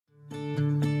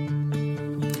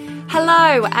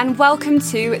Hello and welcome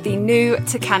to the New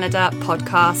to Canada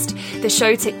podcast, the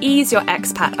show to ease your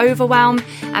expat overwhelm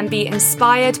and be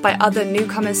inspired by other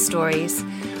newcomers' stories.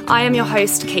 I am your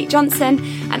host, Kate Johnson,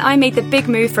 and I made the big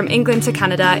move from England to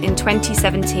Canada in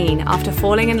 2017 after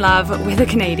falling in love with a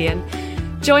Canadian.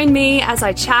 Join me as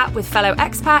I chat with fellow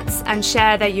expats and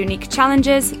share their unique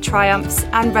challenges, triumphs,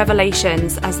 and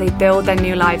revelations as they build their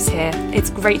new lives here. It's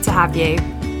great to have you.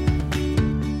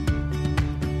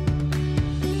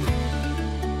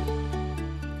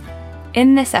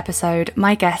 In this episode,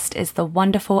 my guest is the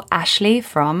wonderful Ashleigh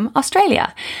from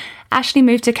Australia. Ashleigh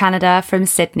moved to Canada from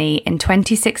Sydney in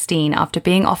 2016 after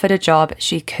being offered a job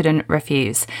she couldn't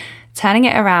refuse, turning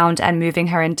it around and moving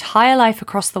her entire life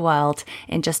across the world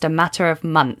in just a matter of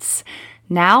months.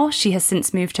 Now, she has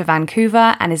since moved to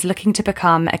Vancouver and is looking to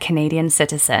become a Canadian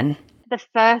citizen. The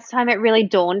first time it really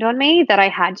dawned on me that I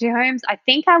had two homes, I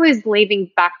think I was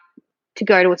leaving back to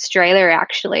go to Australia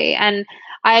actually, and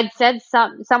I had said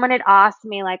someone had asked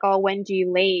me like, oh, when do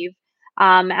you leave?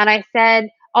 And I said,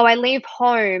 oh, I leave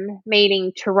home,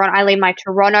 meaning Toronto. I leave my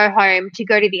Toronto home to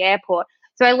go to the airport.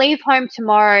 So I leave home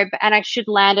tomorrow and I should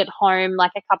land at home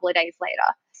like a couple of days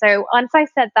later. So once I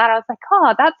said that, I was like,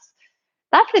 oh,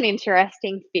 that's an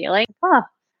interesting feeling. Oh,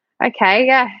 okay,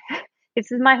 yeah,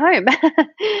 this is my home.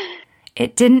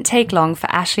 It didn't take long for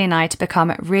Ashleigh and I to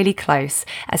become really close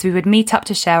as we would meet up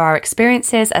to share our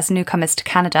experiences as newcomers to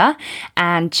Canada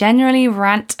and generally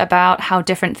rant about how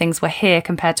different things were here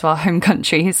compared to our home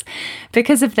countries.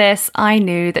 Because of this, I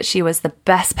knew that she was the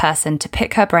best person to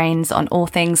pick her brains on all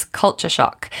things culture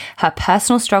shock, her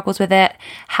personal struggles with it,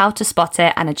 how to spot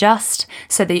it and adjust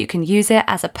so that you can use it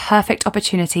as a perfect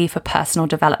opportunity for personal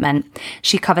development.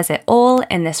 She covers it all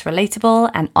in this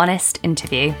relatable and honest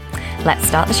interview. Let's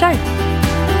start the show.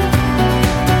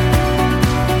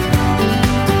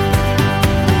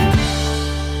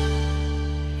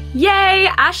 Yay,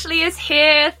 Ashleigh is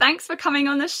here. Thanks for coming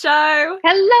on the show.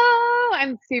 Hello,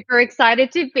 I'm super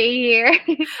excited to be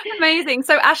here. Amazing.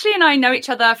 So Ashleigh and I know each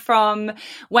other from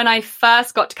when I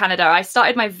first got to Canada. I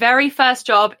started my very first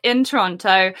job in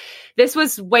Toronto. This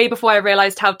was way before I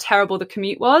realized how terrible the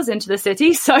commute was into the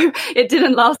city, so it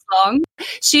didn't last long.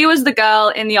 She was the girl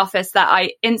in the office that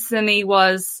I instantly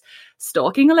was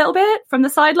stalking a little bit from the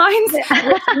sidelines.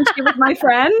 She was my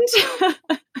friend.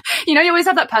 You know, you always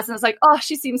have that person that's like, oh,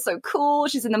 she seems so cool.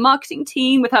 She's in the marketing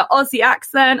team with her Aussie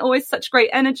accent, always such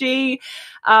great energy.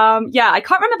 I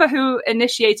can't remember who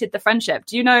initiated the friendship.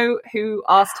 Do you know who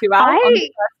asked who out on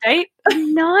the first date?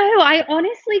 No, I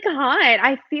honestly can't.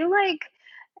 I feel like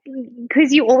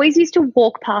because you always used to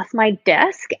walk past my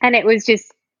desk and it was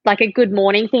just like a good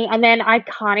morning thing. And then I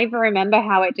can't even remember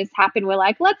how it just happened. We're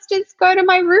like, let's just go to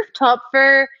my rooftop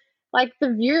for like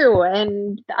the view.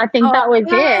 And I think that was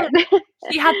it.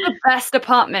 She had the best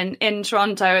apartment in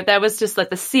Toronto. There was just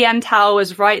like the CN Tower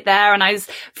was right there. And I was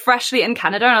freshly in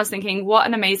Canada and I was thinking, what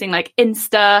an amazing like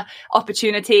Insta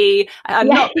opportunity. That's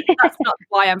not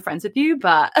why I'm friends with you,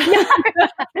 but.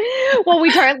 Well,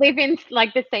 we don't live in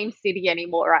like the same city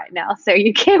anymore right now. So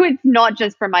you can, it's not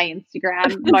just for my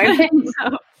Instagram moment.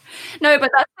 No, but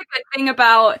that's the good thing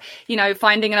about, you know,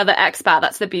 finding another expat.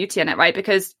 That's the beauty in it, right?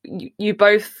 Because you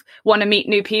both want to meet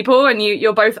new people and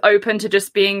you're both open to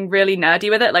just being really nerdy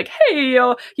with it. Like, hey,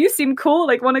 you seem cool.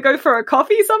 Like, want to go for a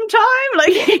coffee sometime?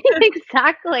 Like,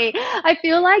 exactly. I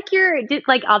feel like you're just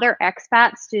like other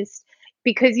expats just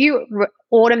because you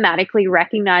automatically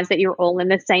recognize that you're all in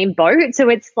the same boat. So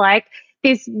it's like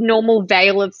this normal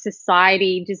veil of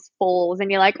society just falls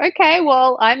and you're like, okay,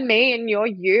 well, I'm me and you're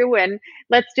you and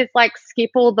let's just like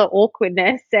skip all the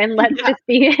awkwardness and let's just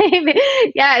be,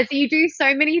 so you do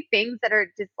so many things that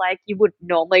are just like you would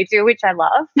normally do, which I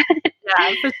love.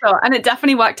 Yeah, for sure. And it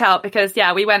definitely worked out because,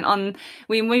 we went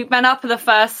up for the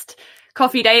first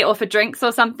coffee date or for drinks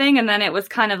or something, and then it was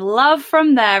kind of love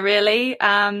from there, really.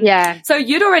 So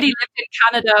you'd already lived in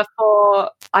Canada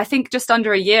for I think just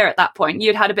under a year at that point.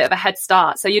 You'd had a bit of a head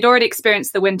start, so you'd already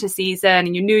experienced the winter season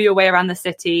and you knew your way around the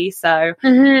city. So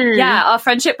our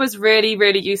friendship was really,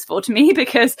 really useful to me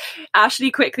because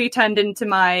Ashleigh quickly turned into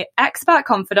my expat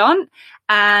confidant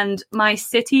and my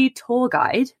city tour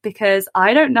guide, because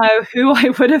I don't know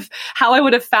how I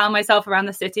would have found myself around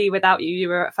the city without you. You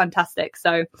were fantastic.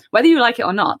 So whether you like it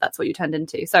or not, that's what you turned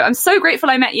into. So I'm so grateful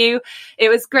I met you. It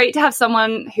was great to have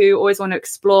someone who always want to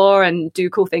explore and do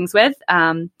cool things with.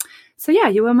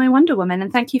 You were my Wonder Woman,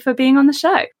 and thank you for being on the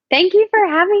show. Thank you for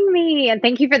having me, and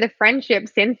thank you for the friendship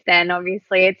since then.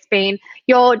 Obviously, it's been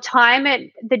your time at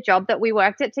the job that we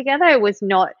worked at together was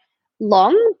not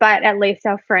long, but at least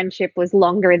our friendship was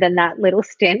longer than that little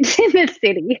stint in the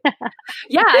city.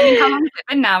 Yeah, I mean, how long has it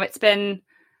been now? It's been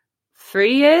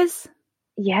 3 years?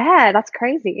 Yeah, that's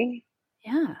crazy.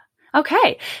 Yeah.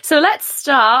 Okay. So let's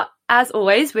start, as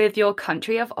always, with your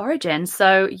country of origin.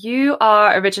 So you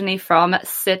are originally from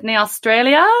Sydney,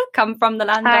 Australia, come from the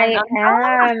land down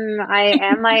under.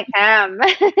 I am.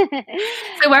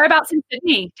 So whereabouts in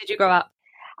Sydney did you grow up?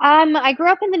 I grew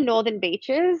up in the Northern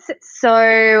Beaches. So,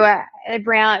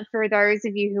 around, for those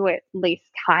of you who at least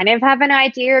kind of have an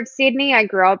idea of Sydney, I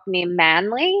grew up near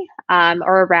Manly,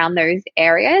 or around those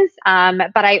areas.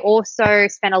 But I also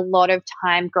spent a lot of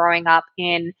time growing up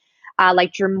in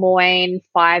like Drummoyne,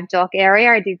 Five Dock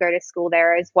area. I did go to school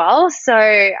there as well. So,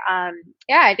 yeah,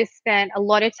 I just spent a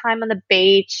lot of time on the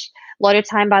beach, a lot of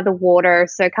time by the water.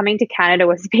 So coming to Canada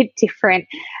was a bit different,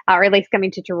 or at least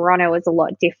coming to Toronto was a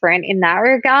lot different in that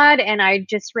regard. And I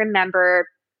just remember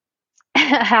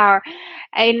how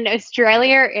in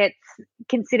Australia it's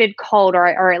considered cold,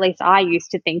 or at least I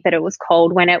used to think that it was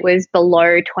cold when it was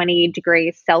below 20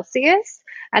 degrees Celsius.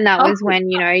 And that was when,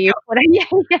 you put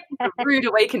a rude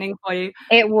awakening for you.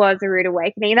 It was a rude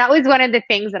awakening. That was one of the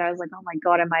things that I was like, oh my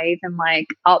God, am I even like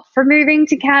up for moving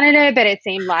to Canada? But it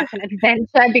seemed like an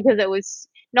adventure because it was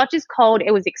not just cold,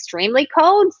 it was extremely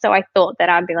cold. So I thought that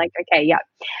I'd be like, okay, yeah.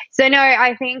 So no,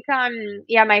 I think,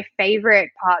 yeah, my favorite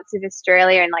parts of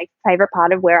Australia and like favorite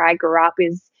part of where I grew up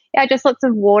is, yeah, just lots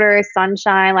of water,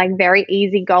 sunshine, like very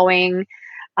easygoing,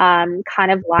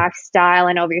 kind of lifestyle.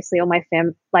 And obviously all my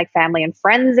family and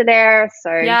friends are there.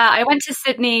 So yeah, I went to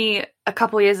Sydney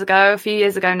a few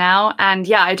years ago now. And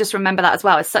yeah, I just remember that as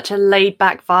well. It's such a laid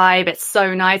back vibe. It's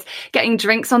so nice. Getting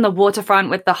drinks on the waterfront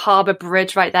with the harbour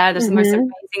bridge right there. There's the most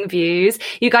amazing views.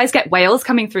 You guys get whales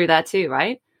coming through there too,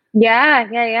 right? Yeah.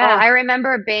 Oh. I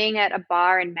remember being at a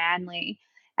bar in Manly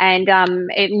and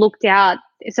it looked out.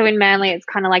 So in Manly, it's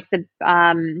kind of like the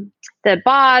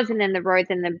bars and then the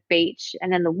roads and the beach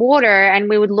and then the water. And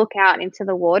we would look out into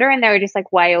the water and there were just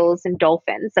like whales and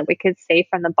dolphins that we could see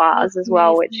from the bars as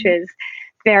well, which is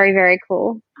very, very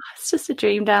cool. It's just a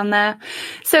dream down there.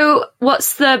 So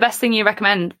what's the best thing you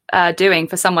recommend doing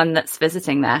for someone that's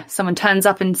visiting there? Someone turns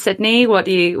up in Sydney. What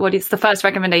is the first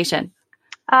recommendation?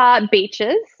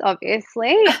 Beaches,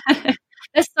 obviously.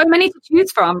 There's so many to choose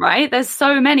from, right? There's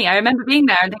so many. I remember being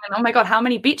there and thinking, oh my God, how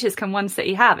many beaches can one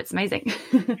city have? It's amazing.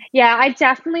 Yeah,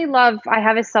 I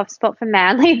have a soft spot for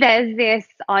Manly. There's this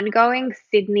ongoing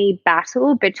Sydney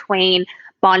battle between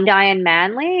Bondi and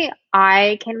Manly.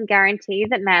 I can guarantee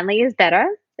that Manly is better.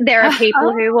 There are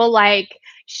people who will like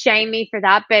shame me for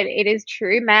that, but it is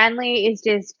true. Manly is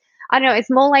just, I don't know, it's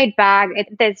more laid back.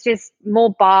 There's just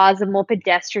more bars and more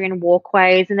pedestrian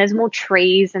walkways and there's more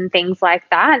trees and things like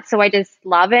that. So I just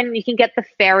love it. And you can get the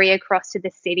ferry across to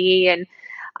the city and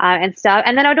stuff.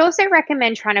 And then I'd also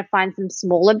recommend trying to find some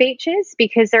smaller beaches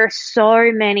because there are so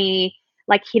many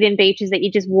like hidden beaches that you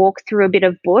just walk through a bit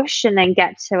of bush and then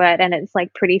get to it and it's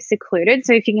like pretty secluded.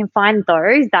 So if you can find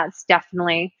those, that's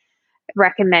definitely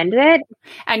recommended.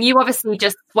 And you obviously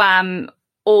just swam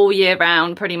all year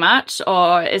round pretty much,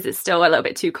 or is it still a little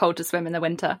bit too cold to swim in the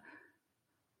winter?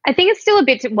 I think it's still a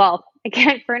bit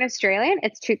again, for an Australian,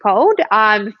 it's too cold.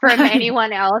 From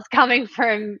anyone else coming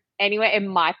from anywhere, it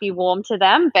might be warm to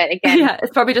them. But again, yeah,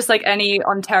 it's probably just like any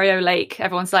Ontario lake.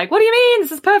 Everyone's like, what do you mean?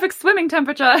 This is perfect swimming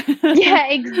temperature. Yeah,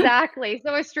 exactly.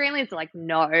 So Australians are like,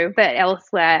 no, but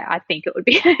elsewhere, I think it would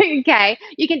be okay.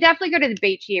 You can definitely go to the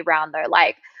beach year round though.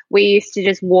 Like we used to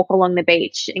just walk along the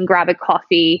beach and grab a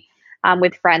coffee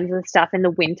with friends and stuff in the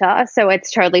winter. So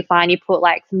it's totally fine. You put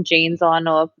like some jeans on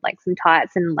or like some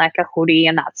tights and like a hoodie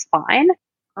and that's fine.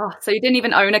 Oh, so you didn't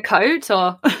even own a coat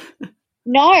or?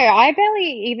 No, I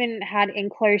barely even had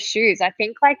enclosed shoes. I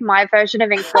think like my version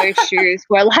of enclosed shoes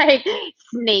were like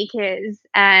sneakers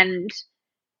and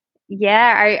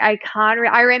yeah, I can't.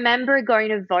 I remember going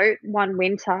to vote one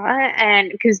winter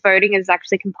and because voting is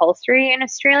actually compulsory in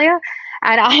Australia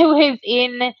and I was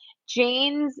in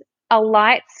jeans, a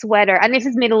light sweater, and this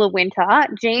is middle of winter,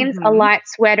 jeans, a light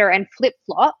sweater and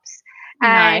flip-flops.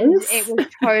 And it was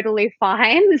totally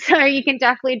fine. So you can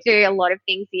definitely do a lot of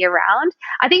things year round.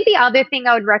 I think the other thing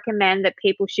I would recommend that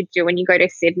people should do when you go to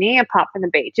Sydney, apart from the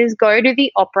beaches, go to the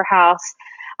Opera House.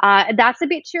 That's a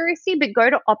bit touristy, but go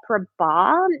to Opera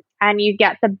Bar and you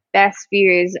get the best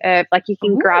views of like you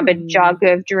can grab a jug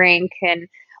of drink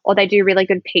or they do really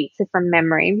good pizza from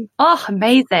memory. Oh,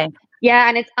 amazing. Yeah,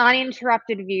 and it's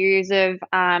uninterrupted views of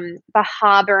the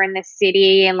harbour and the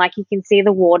city and like you can see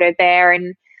the water there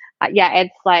and yeah,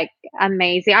 it's like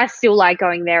amazing. I still like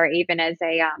going there even as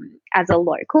a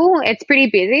local. It's pretty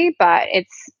busy, but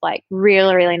it's like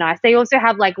really, really nice. They also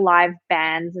have like live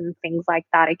bands and things like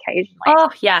that occasionally. Oh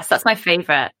yes, that's my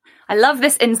favorite. I love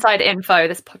this inside info.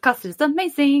 This podcast is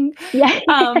amazing. Yeah.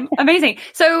 Amazing.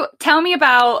 So tell me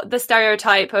about the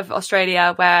stereotype of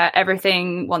Australia where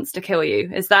everything wants to kill you.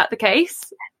 Is that the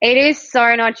case? It is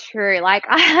so not true. Like,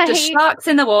 just sharks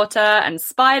in the water and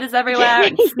spiders everywhere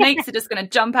and snakes are just going to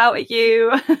jump out at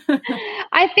you.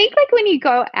 I think like when you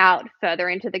go out further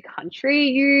into the country,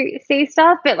 you see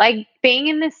stuff, but like being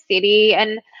in the city,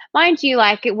 and mind you,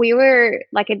 like we're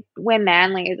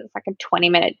Manly is, it's like a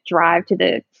 20-minute drive to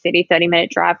the city, 30-minute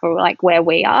drive for like where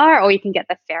we are, or you can get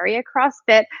the ferry across,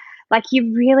 but like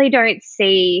you really don't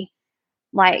see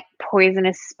like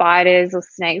poisonous spiders or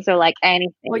snakes or like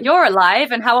anything. Well, you're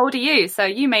alive, and how old are you? So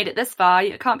you made it this far.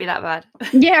 It can't be that bad.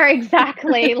 Yeah,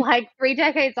 exactly. Like 3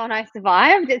 decades on, I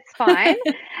survived. It's fine.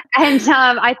 And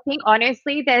I think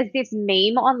honestly, there's this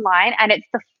meme online, and it's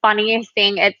the funniest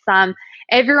thing. It's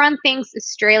everyone thinks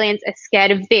Australians are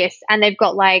scared of this, and they've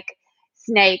got like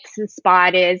snakes and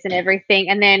spiders and everything.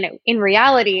 And then in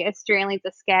reality, Australians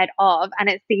are scared of, and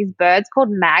it's these birds called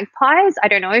magpies. I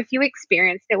don't know if you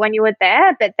experienced it when you were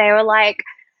there, but they were like,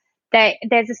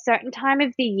 there's a certain time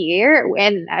of the year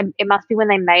when it must be when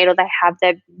they mate or they have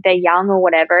their young or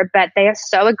whatever, but they are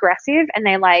so aggressive and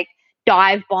they like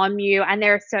dive bomb you, and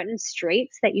there are certain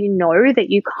streets that you know that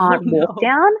you can't walk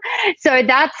down. So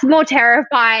that's more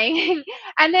terrifying.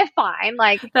 And they're fine.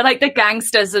 Like they're like the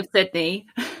gangsters of Sydney.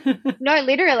 No,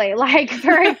 literally, like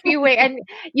for a few weeks. And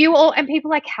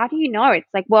people are like, how do you know? It's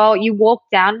like, well, you walk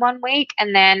down one week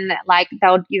and then like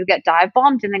you get dive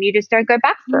bombed and then you just don't go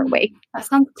back for a week. That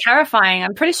sounds terrifying.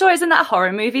 I'm pretty sure it's in that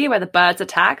horror movie where the birds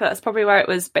attack. That's probably where it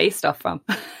was based off from.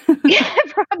 Yeah,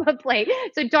 probably.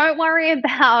 So don't worry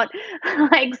about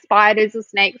like spiders or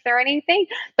snakes or anything.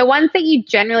 The ones that you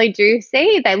generally do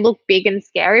see, they look big and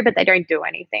scary, but they don't do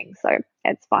anything. So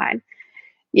it's fine.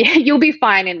 Yeah, you'll be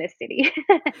fine in this city.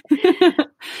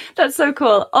 That's so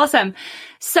cool. Awesome.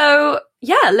 So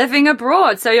yeah, living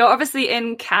abroad. So you're obviously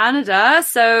in Canada.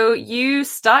 So you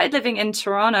started living in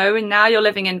Toronto and now you're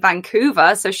living in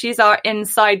Vancouver. So she's our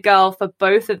inside girl for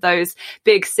both of those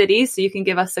big cities. So you can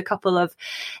give us a couple of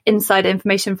inside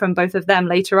information from both of them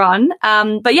later on.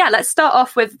 But yeah, let's start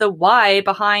off with the why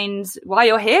behind why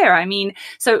you're here. I mean,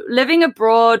 so living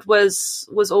abroad was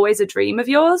always a dream of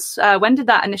yours. When did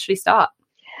that initially start?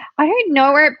 I don't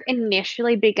know where it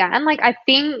initially began. Like, I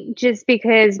think just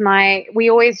because we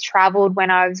always traveled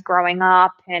when I was growing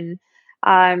up, and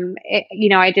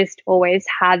I just always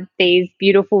had these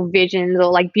beautiful visions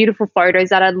or like beautiful photos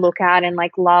that I'd look at and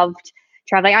like loved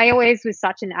traveling. I always was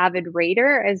such an avid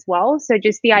reader as well. So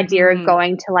just the idea of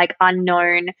going to like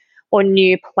unknown or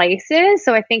new places.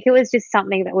 So I think it was just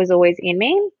something that was always in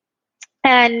me.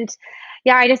 And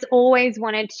yeah, I just always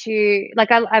wanted to, like,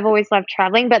 I've always loved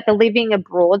traveling, but the living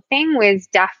abroad thing was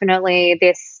definitely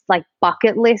this like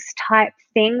bucket list type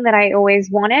thing that I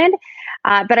always wanted.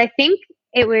 But I think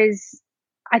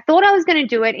I thought I was going to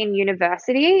do it in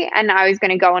university and I was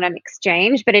going to go on an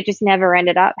exchange, but it just never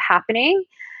ended up happening.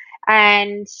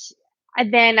 And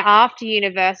then after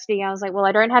university, I was like, well,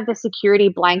 I don't have the security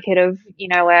blanket of,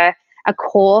 a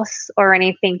course or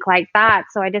anything like that.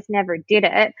 So I just never did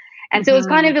it. And so it was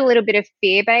kind of a little bit of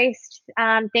fear-based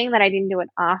thing that I didn't do it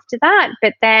after that.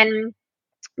 But then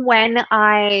when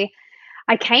I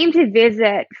came to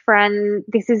visit friends,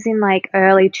 this is in like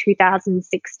early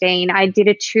 2016, I did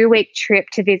a 2-week trip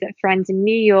to visit friends in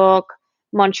New York,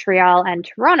 Montreal, and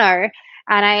Toronto.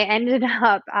 And I ended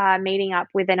up meeting up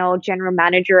with an old general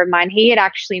manager of mine. He had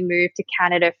actually moved to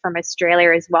Canada from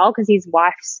Australia as well because his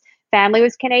wife's family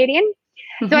was Canadian.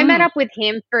 So I met up with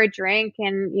him for a drink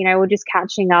and, we're just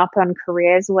catching up on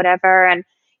careers or whatever. And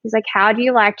he's like, how do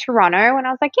you like Toronto? And I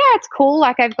was like, yeah, it's cool.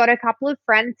 Like I've got a couple of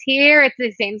friends here.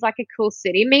 It seems like a cool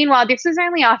city. Meanwhile, this was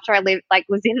only after I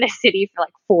was in the city for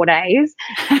like 4 days.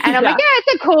 And I'm like, yeah,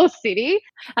 it's a cool city.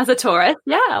 As a tourist.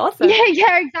 Yeah, awesome.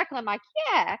 Yeah, exactly. I'm like,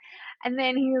 yeah. And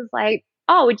then he was like,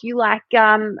 oh, would you like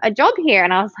a job here?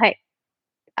 And I was like,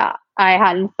 I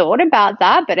hadn't thought about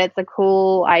that, but it's a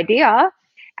cool idea.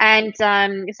 And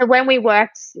so when we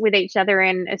worked with each other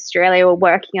in Australia, we were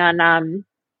working on an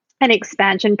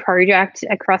expansion project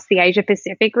across the Asia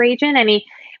Pacific region. And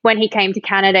when he came to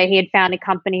Canada, he had found a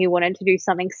company who wanted to do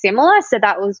something similar. So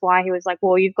that was why he was like,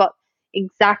 well, you've got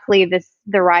exactly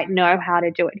the right know-how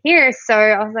to do it here. So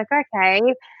I was like, okay.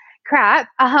 crap,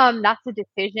 that's a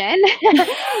decision.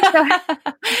 So,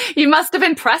 you must have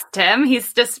impressed him.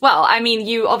 He's just, well, I mean,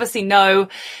 you obviously know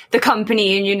the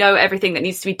company and you know everything that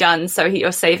needs to be done. So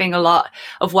you're saving a lot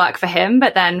of work for him.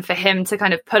 But then for him to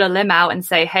kind of put a limb out and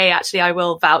say, hey, actually, I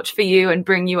will vouch for you and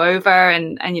bring you over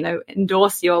and you know,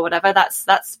 endorse you or whatever,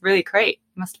 that's really great.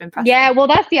 Must have impressed Yeah, him. well,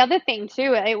 that's the other thing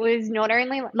too. It was not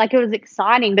only like, it was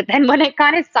exciting, but then when it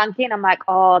kind of sunk in, I'm like,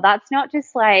 oh, that's not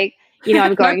just like, you know,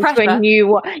 I'm going No to a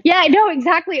new, yeah, no,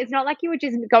 exactly. It's not like you were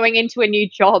just going into a new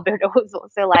job. It was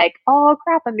also like, oh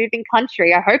crap, I'm moving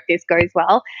country. I hope this goes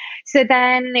well. So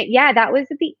then, yeah, that was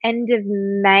at the end of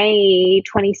May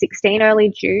 2016, early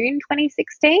June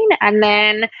 2016. And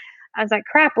then I was like,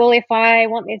 crap, well, if I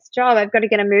want this job, I've got to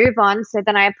get a move on. So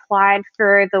then I applied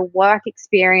for the work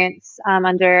experience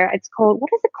it's called, what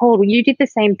is it called? Well, you did the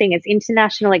same thing. It's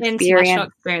International Experience. International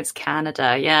Experience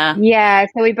Canada, yeah. Yeah,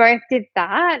 so we both did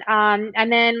that.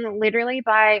 And then literally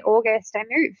by August, I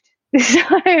moved. So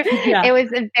It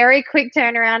was a very quick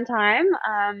turnaround time.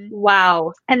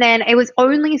 Wow. And then it was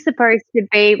only supposed to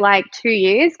be like 2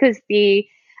 years because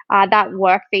that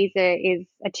work visa is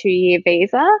a 2-year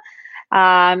visa.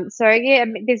 So yeah,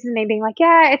 this is me being like,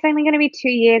 yeah, it's only going to be 2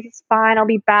 years. It's fine. I'll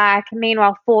be back.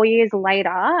 Meanwhile, 4 years later,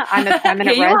 I'm a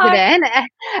permanent resident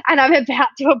and I'm about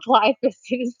to apply for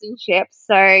citizenship.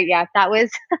 So yeah, that was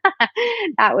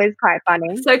quite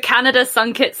funny. So Canada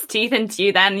sunk its teeth into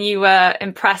you then. You were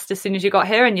impressed as soon as you got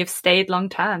here and you've stayed long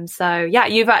term. So yeah,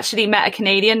 you've actually met a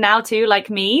Canadian now too, like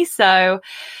me. So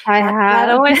that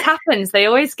always happens. They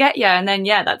always get you. And then,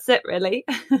 yeah, that's it really.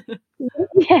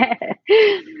 Yeah,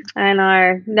 I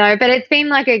know. No, but it's been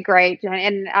like a great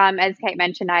journey. And as Kate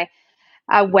mentioned, I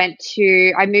moved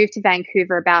to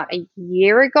Vancouver about a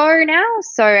year ago now.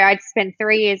 So I'd spent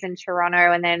 3 years in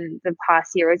Toronto and then the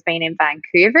past year has been in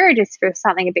Vancouver just for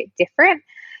something a bit different.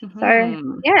 Mm-hmm.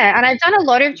 So yeah, and I've done a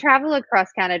lot of travel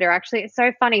across Canada actually. It's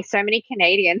so funny. So many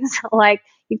Canadians, like,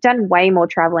 you've done way more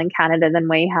travel in Canada than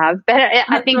we have. But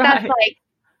I think that's like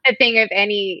a thing of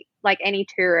any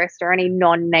tourist or any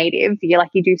non-native.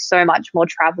 You do so much more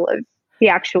travel of the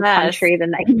actual country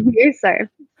than they can do. So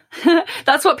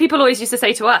that's what people always used to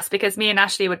say to us, because me and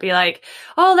Ashleigh would be like,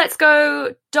 oh, let's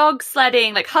go dog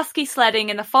sledding, like husky sledding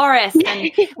in the forest.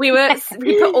 And we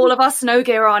put all of our snow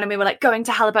gear on and we were like going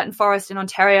to Haliburton Forest in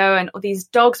Ontario, and all these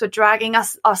dogs were dragging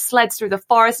our sleds through the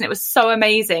forest, and it was so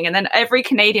amazing. And then every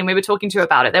Canadian we were talking to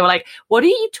about it, they were like, what are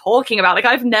you talking about? Like,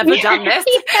 I've never done this.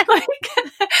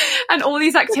 And all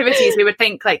these activities, we would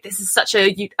think like, this is such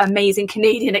a amazing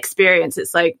Canadian experience.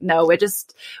 It's like, no,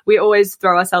 we always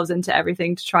throw ourselves into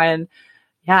everything to try and,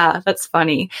 yeah, that's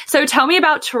funny. So tell me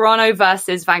about Toronto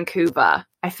versus Vancouver.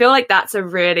 I feel like that's a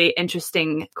really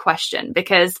interesting question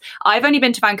because I've only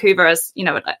been to Vancouver as, you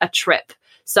know, a trip.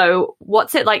 So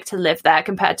what's it like to live there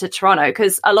compared to Toronto?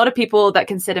 Because a lot of people that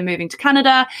consider moving to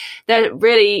Canada, they're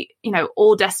really, you know,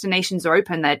 all destinations are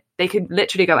open. They could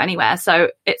literally go anywhere.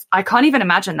 So I can't even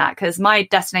imagine that because my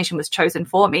destination was chosen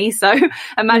for me. So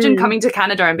imagine coming to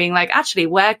Canada and being like, actually,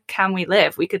 where can we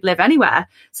live? We could live anywhere.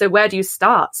 So where do you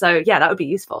start? So yeah, that would be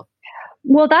useful.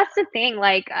 Well, that's the thing.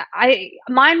 Like,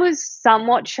 mine was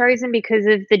somewhat chosen because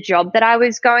of the job that I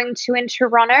was going to in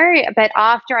Toronto. But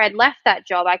after I'd left that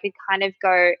job, I could kind of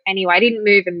go anyway. I didn't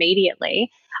move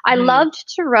immediately. I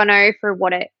loved Toronto for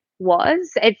what it was.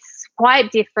 It's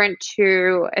quite different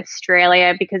to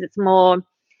Australia because it's more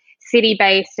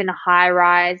city-based and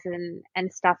high-rise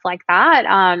and stuff like that.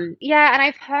 Yeah, and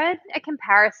I've heard a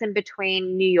comparison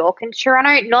between New York and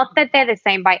Toronto. Not that they're the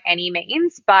same by any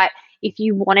means, but if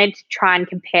you wanted to try and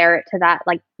compare it to that,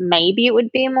 like, maybe it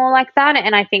would be more like that.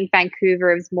 And I think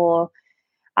Vancouver is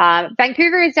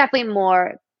definitely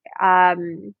more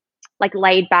like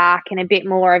laid back and a bit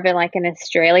more of an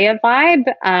Australia vibe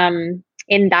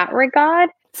in that regard.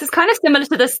 This is kind of similar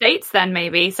to the States then,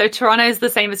 maybe. So Toronto is the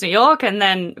same as New York, and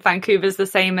then Vancouver's the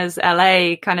same as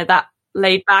LA, kind of that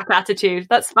laid back attitude.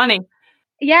 That's funny.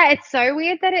 Yeah, it's so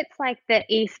weird that it's like the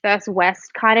East versus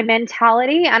West kind of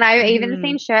mentality. And I've even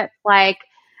seen shirts like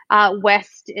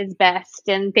West is best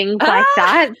and things like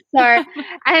that. So,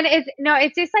 and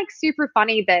it's just like super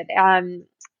funny that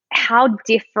how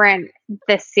different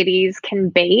the cities can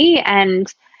be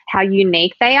and how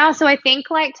unique they are. So I think,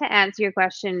 like, to answer your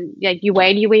question, like,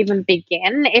 where do you even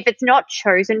begin? If it's not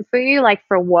chosen for you, like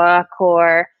for work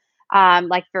or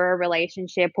like for a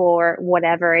relationship or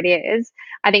whatever it is,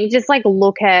 I think just like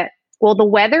look at, well, the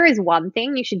weather is one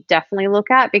thing you should definitely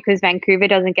look at because Vancouver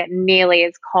doesn't get nearly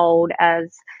as cold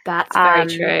as that's very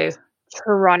true.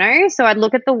 Toronto. So I'd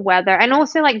look at the weather, and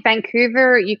also like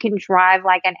Vancouver, you can drive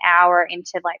like an hour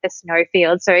into like the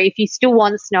snowfield. So if you still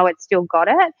want snow, it's still got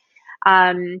it.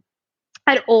 And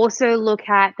I'd also look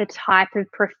at the type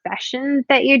of profession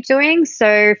that you're doing.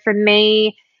 So for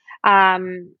me,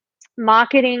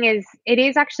 marketing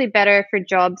is actually better for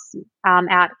jobs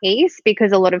out east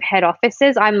because a lot of head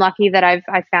offices. I'm lucky that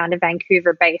I've found a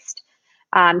Vancouver-based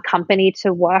company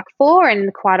to work for,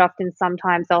 and quite often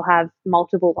sometimes they'll have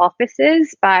multiple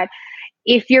offices. But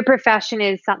if your profession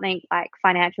is something like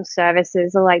financial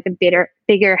services or like the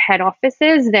bigger head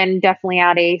offices, then definitely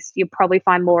out east you'll probably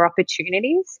find more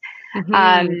opportunities.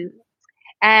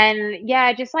 And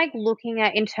yeah, just like looking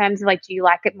at in terms of like, do you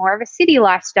like it more of a city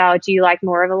lifestyle? Do you like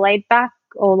more of a laid back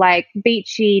or like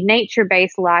beachy, nature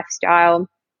based lifestyle?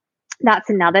 That's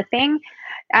another thing.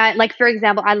 Like, for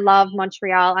example, I love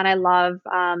Montreal and I love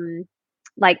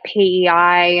like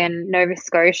PEI and Nova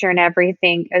Scotia and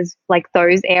everything as like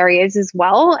those areas as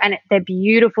well. And they're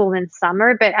beautiful in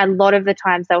summer, but a lot of the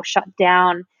times they'll shut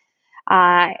down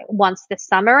once the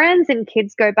summer ends and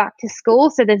kids go back to school.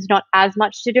 So there's not as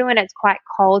much to do and it's quite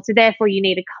cold. So therefore you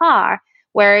need a car.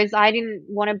 Whereas I didn't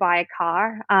want to buy a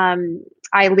car.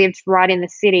 I lived right in the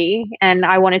city and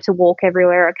I wanted to walk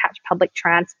everywhere or catch public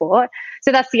transport.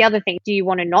 So that's the other thing. Do you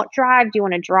want to not drive? Do you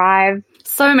want to drive?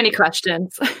 So many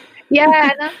questions.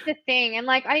 Yeah, that's the thing. And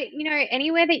like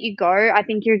anywhere that you go, I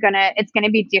think it's gonna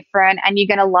be different and you're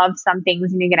gonna love some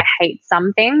things and you're gonna hate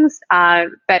some things.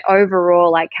 But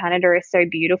overall, like Canada is so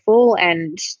beautiful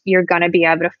and you're gonna be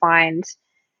able to find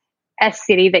a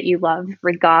city that you love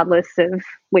regardless of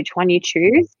which one you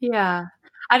choose. Yeah.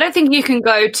 I don't think you can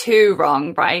go too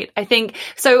wrong, right? I think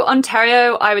so.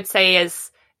 Ontario, I would say is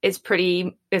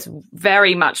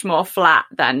very much more flat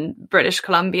than British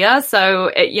Columbia.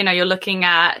 So, you're looking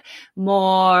at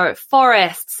more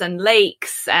forests and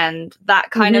lakes and that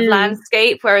kind of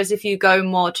landscape. Whereas if you go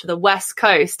more to the West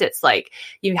Coast, it's like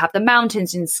you have the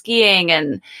mountains and skiing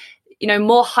and,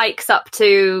 more hikes up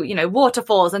to,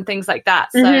 waterfalls and things like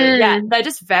that. So yeah, they're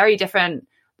just very different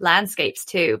landscapes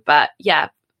too. But yeah,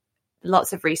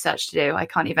 lots of research to do. I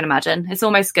can't even imagine. It's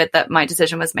almost good that my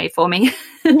decision was made for me.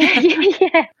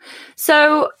 Yeah.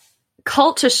 So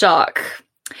culture shock.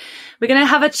 We're going to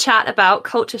have a chat about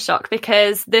culture shock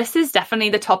because this is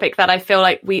definitely the topic that I feel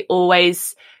like we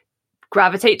always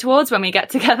gravitate towards when we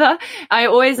get together. I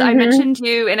mentioned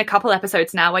you in a couple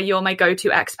episodes now where you're my go-to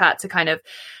expat to kind of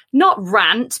not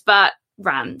rant, but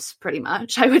rant pretty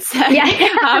much, I would say.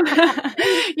 Yeah.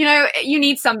 You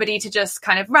need somebody to just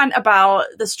kind of rant about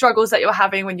the struggles that you're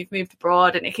having when you've moved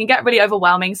abroad, and it can get really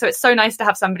overwhelming. So it's so nice to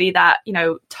have somebody that,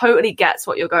 totally gets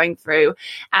what you're going through.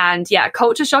 And yeah,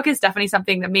 culture shock is definitely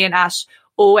something that me and Ash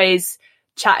always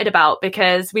chatted about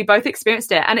because we both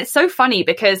experienced it. And it's so funny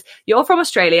because you're from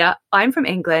Australia, I'm from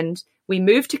England. We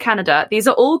moved to Canada. These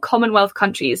are all Commonwealth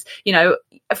countries.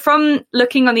 From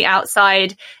looking on the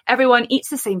outside, everyone eats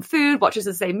the same food, watches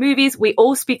the same movies. We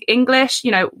all speak English.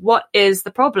 What is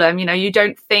the problem? You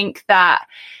don't think that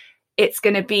it's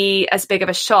going to be as big of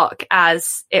a shock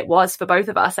as it was for both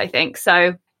of us, I think.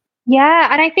 So, yeah.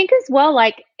 And I think as well,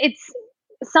 like it's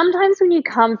sometimes when you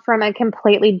come from a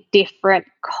completely different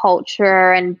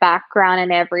culture and background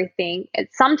and everything,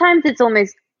 sometimes it's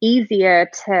almost easier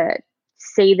to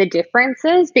see the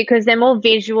differences because they're more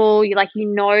visual. You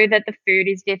that the food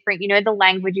is different, the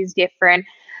language is different.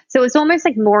 So it's almost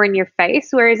like more in your face.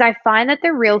 Whereas I find that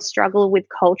the real struggle with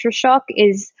culture shock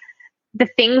is the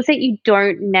things that you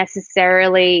don't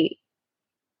necessarily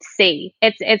see.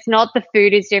 It's not the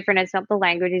food is different. It's not the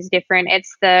language is different.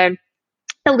 It's the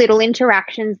little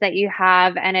interactions that you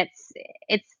have. And it's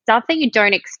stuff that you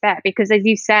don't expect because as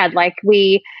you said, like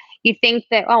you think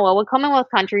that, oh, well, we're Commonwealth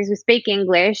countries, we speak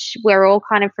English, we're all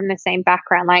kind of from the same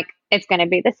background, like it's going to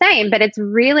be the same, but it's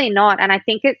really not. And I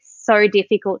think it's so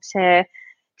difficult to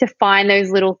find those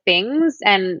little things.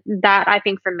 And that I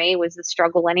think for me was the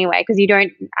struggle anyway, because you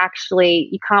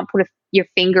can't put your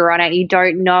finger on it. You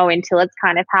don't know until it's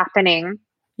kind of happening.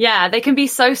 Yeah, they can be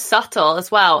so subtle as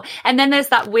well. And then there's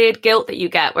that weird guilt that you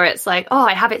get where it's like, oh,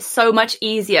 I have it so much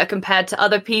easier compared to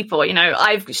other people.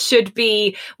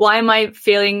 Why am I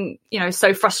feeling,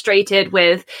 so frustrated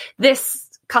with this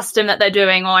custom that they're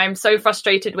doing, or I'm so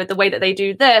frustrated with the way that they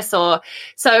do this?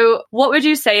 So what would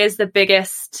you say is the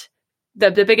biggest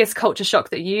culture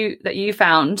shock that you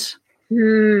found?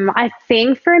 I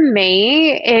think for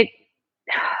me,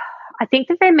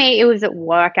 it was at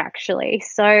work actually.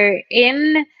 So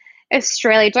in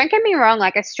Australia, don't get me wrong,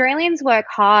 like Australians work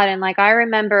hard. And like, I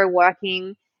remember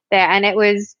working there and it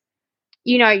was,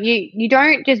 you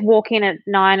don't just walk in at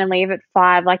 9 and leave at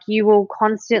 5. Like you will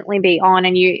constantly be on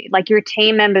and your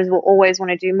team members will always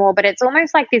want to do more, but it's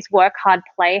almost like this work hard,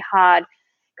 play hard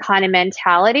kind of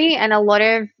mentality. And a lot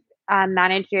of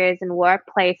managers and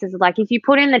workplaces are like, if you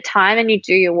put in the time and you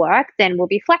do your work, then we'll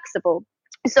be flexible.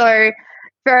 So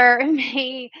for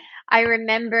me, I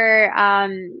remember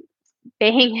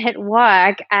being at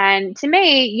work, and to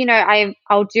me,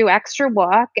 I'll do extra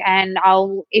work, and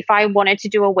if I wanted to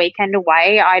do a weekend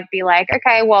away, I'd be like,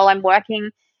 okay, well, I'm working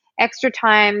extra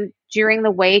time during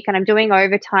the week and I'm doing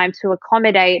overtime to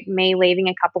accommodate me leaving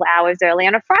a couple of hours early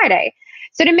on a Friday.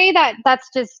 So to me, that's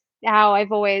just how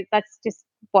that's just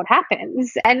what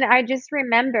happens. And I just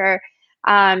remember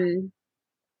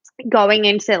going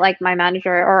into like my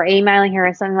manager or emailing her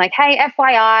or something like, hey,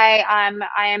 FYI,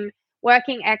 I'm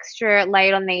working extra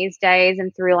late on these days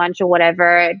and through lunch or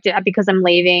whatever because I'm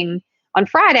leaving on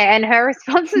Friday. And her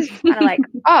response was kind of like,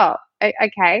 oh,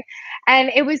 okay. And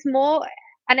it was more,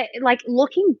 like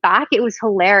looking back, it was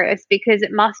hilarious because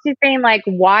it must have been like,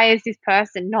 why is this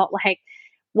person not like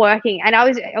working? And I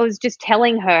was just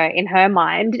telling her in her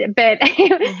mind, but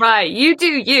right, you do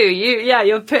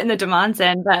you're putting the demands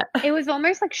in, but it was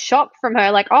almost like shock from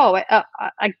her, like, oh,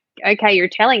 okay, you're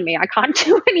telling me I can't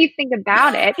do anything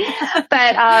about it.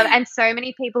 But and so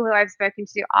many people who I've spoken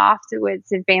to afterwards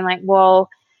have been like, well,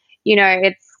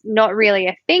 it's not really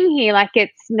a thing here, like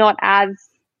it's not as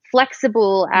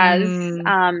flexible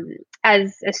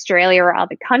as Australia or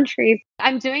other countries.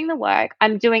 I'm doing the work,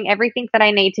 I'm doing everything that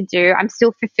I need to do, I'm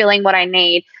still fulfilling what I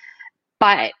need,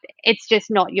 but it's just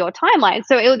not your timeline.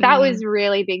 So that was a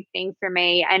really big thing for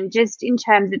me. And just in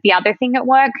terms of the other thing at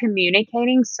work,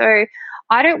 communicating. So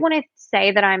I don't want to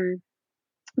say that I'm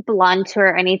blunt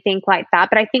or anything like that,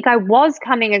 but I think I was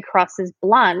coming across as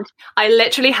blunt. I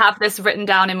literally have this written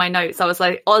down in my notes. I was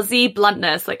like, Aussie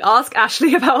bluntness, like ask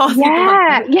Ashleigh about Aussie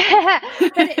bluntness. Yeah.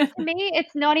 But to me,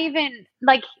 it's not even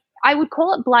like, I would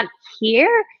call it blunt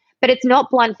here, but it's not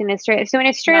blunt in Australia. So in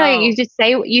Australia, you just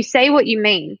say what you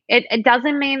mean. It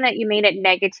doesn't mean that you mean it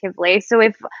negatively. So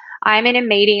if I'm in a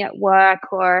meeting at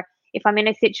work, or if I'm in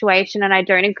a situation and I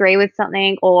don't agree with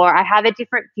something, or I have a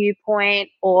different viewpoint,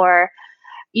 or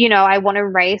I want to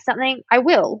raise something, I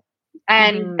will.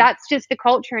 And that's just the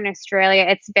culture in Australia.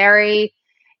 It's very,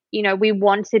 we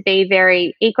want to be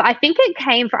very equal. I think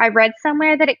I read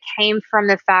somewhere that it came from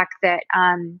the fact that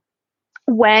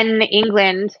when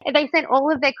England, they sent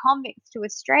all of their convicts to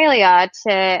Australia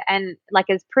and like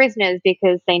as prisoners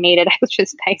because they needed extra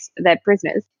space for their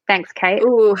prisoners. Thanks, Kate.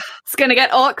 Ooh, it's going to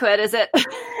get awkward, is it?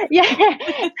 Yeah.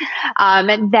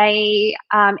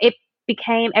 It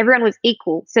became, everyone was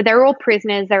equal. So they're all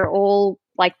prisoners. They're all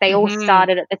like, they all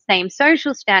started at the same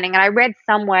social standing. And I read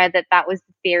somewhere that was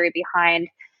the theory behind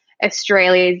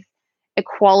Australia's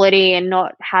equality and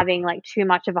not having like too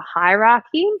much of a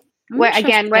hierarchy. Where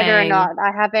again, whether or not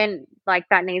I haven't, like,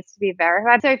 that needs to be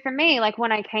verified. So for me, like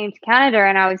when I came to Canada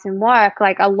and I was in work,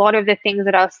 like a lot of the things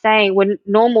that I was saying were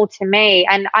normal to me.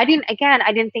 And I didn't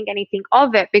think anything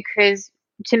of it because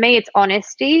to me it's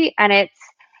honesty and it's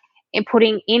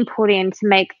putting input in to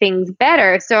make things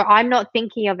better. So I'm not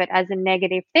thinking of it as a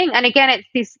negative thing. And again,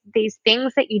 it's these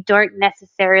things that you don't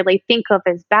necessarily think of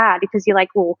as bad because you're like,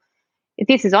 well, if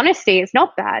this is honesty, it's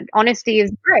not bad. Honesty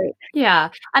is great. Yeah.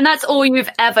 And that's all you've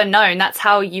ever known. That's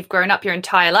how you've grown up your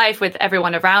entire life with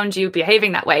everyone around you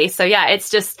behaving that way. So yeah,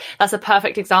 that's a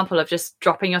perfect example of just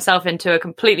dropping yourself into a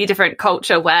completely different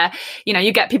culture where,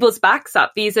 you get people's backs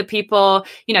up. These are people,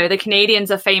 the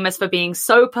Canadians are famous for being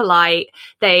so polite.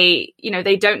 They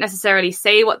don't necessarily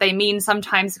say what they mean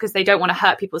sometimes because they don't want to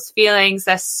hurt people's feelings.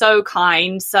 They're so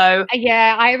kind. So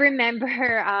yeah, I remember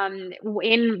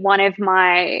in one of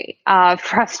my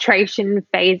frustration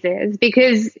phases,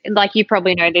 because like you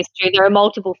probably know this too, there are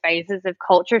multiple phases of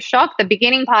culture shock. The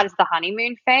beginning part is the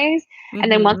honeymoon phase, and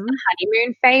then once the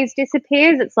honeymoon phase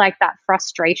disappears, it's like that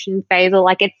frustration phase, or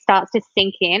like it starts to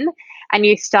sink in and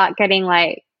you start getting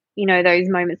like, those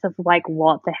moments of like,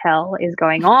 what the hell is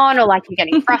going on, or like you're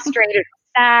getting frustrated or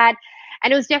sad.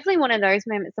 And it was definitely one of those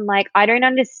moments. I'm like, I don't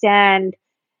understand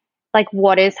like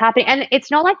what is happening. And it's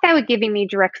not like they were giving me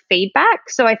direct feedback.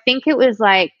 So I think it was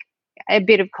like a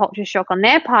bit of culture shock on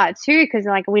their part too, because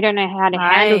like we don't know how to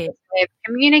handle this way of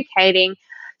communicating.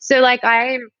 So like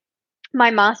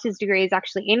my master's degree is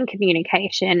actually in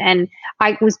communication, and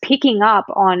I was picking up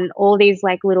on all these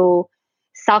like little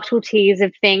subtleties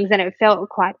of things, and it felt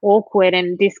quite awkward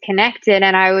and disconnected.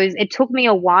 And it took me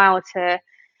a while to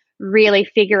really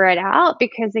figure it out,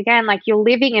 because again, like you're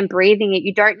living and breathing it.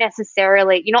 You're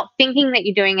not thinking that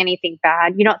you're doing anything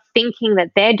bad. You're not thinking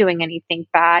that they're doing anything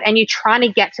bad. And you're trying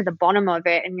to get to the bottom of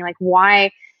it. And you're like,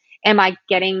 why am I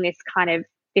getting this kind of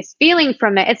this feeling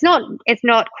from it. It's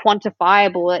not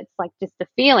quantifiable. It's like just a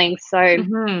feeling. So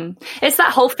it's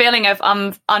that whole feeling of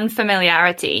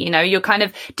unfamiliarity. You know, you're kind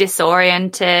of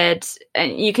disoriented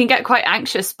and you can get quite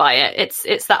anxious by it.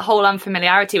 It's that whole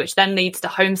unfamiliarity, which then leads to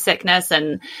homesickness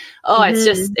and it's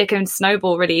just, it can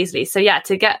snowball really easily. So yeah,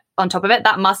 to get on top of it,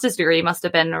 that master's degree must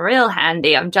have been real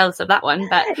handy. I'm jealous of that one,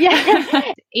 but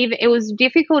yeah, even it was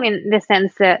difficult in the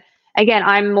sense that, again,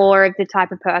 I'm more of the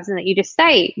type of person that you just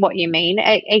say what you mean.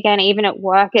 Again, even at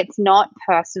work, it's not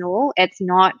personal. It's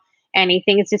not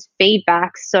anything. It's just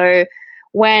feedback. So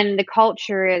when the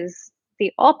culture is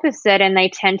the opposite and they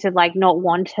tend to like not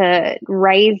want to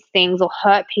raise things or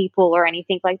hurt people or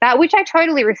anything like that, which I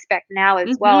totally respect now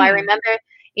as well. I remember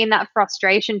in that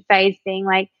frustration phase being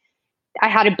like, I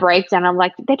had a breakdown. I'm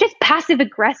like, they're just passive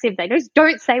aggressive. They just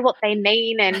don't say what they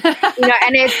mean. And, you know,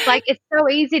 and it's like, it's so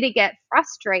easy to get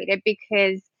frustrated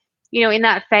because, you know, in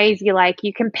that phase, you're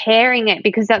comparing it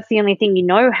because that's the only thing you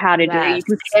know how to do. You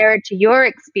compare it to your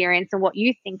experience and what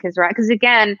you think is right. Because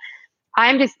again,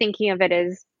 I'm just thinking of it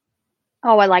as,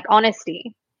 I like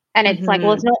honesty. And it's like,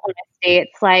 well, it's not honesty.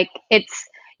 It's like,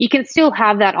 you can still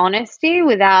have that honesty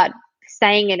without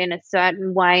saying it in a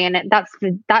certain way. And that's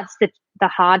the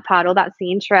hard part, or that's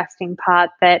the interesting part,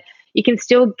 that you can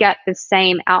still get the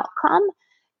same outcome.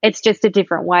 It's just a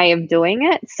different way of doing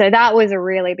it. So that was a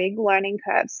really big learning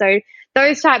curve. So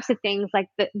those types of things, like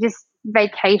just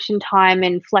vacation time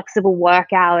and flexible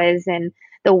work hours and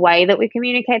the way that we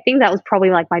communicate things, that was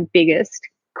probably like my biggest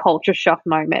culture shock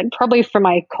moment, probably for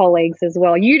my colleagues as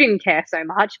well. You didn't care so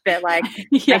much, but like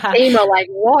the team are like,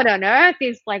 what on earth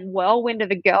is like whirlwind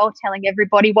of a girl telling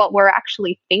everybody what we're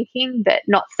actually thinking but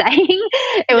not saying?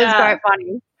 It was quite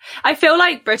funny. I feel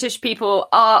like British people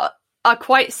are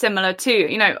quite similar too.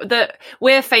 You know,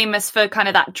 we're famous for kind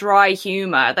of that dry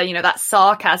humor, that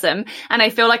sarcasm. And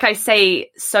I feel like I say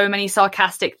so many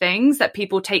sarcastic things that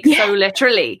people take so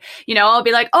literally. You know, I'll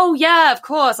be like, oh yeah, of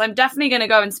course, I'm definitely going to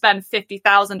go and spend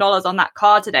 $50,000 on that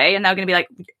car today. And they're going to be like,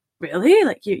 really?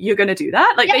 Like you're going to do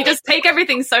that? Like they just take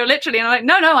everything so literally. And I'm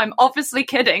like, no, I'm obviously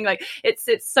kidding. Like it's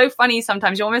so funny.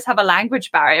 Sometimes you almost have a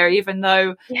language barrier, even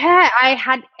though. Yeah,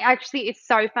 actually, it's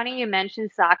so funny you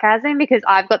mentioned sarcasm because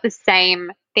I've got the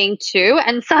same thing too.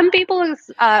 And some people,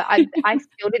 I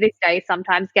still to this day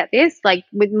sometimes get this, like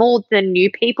with more the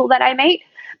new people that I meet,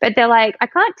 but they're like, I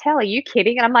can't tell, are you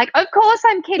kidding? And I'm like, of course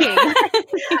I'm kidding.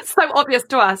 It's so obvious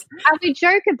to us. And we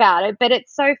joke about it, but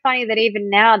it's so funny that even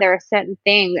now there are certain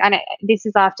things, and this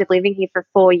is after living here for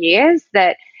 4 years,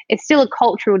 that it's still a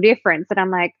cultural difference. And I'm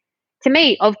like, to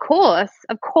me, of course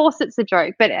it's a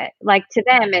joke, but like to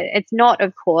them, it's not,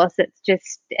 of course, it's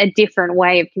just a different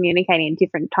way of communicating, a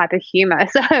different type of humor.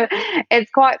 So it's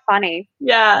quite funny.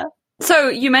 Yeah. So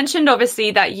you mentioned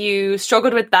obviously that you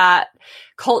struggled with that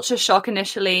culture shock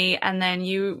initially, and then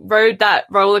you rode that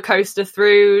roller coaster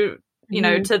through, you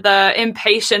know, to the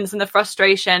impatience and the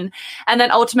frustration. And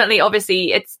then ultimately,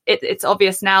 obviously, it's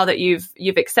obvious now that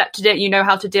you've accepted it, you know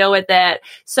how to deal with it.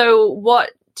 So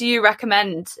what do you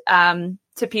recommend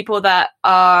to people that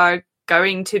are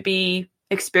going to be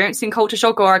experiencing culture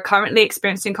shock or are currently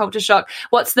experiencing culture shock?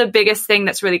 What's the biggest thing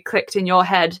that's really clicked in your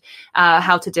head,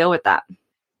 how to deal with that?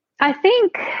 I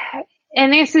think,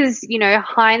 and this is, you know,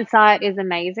 hindsight is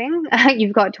amazing.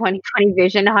 You've got 20/20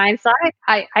 vision hindsight.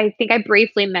 I think I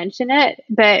briefly mentioned it,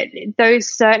 but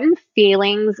those certain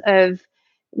feelings of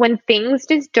when things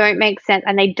just don't make sense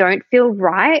and they don't feel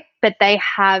right, but they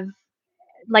have,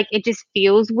 like, it just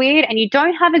feels weird and you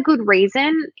don't have a good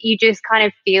reason. You just kind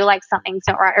of feel like something's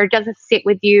not right or it doesn't sit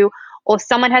with you, or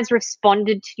someone has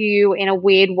responded to you in a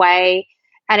weird way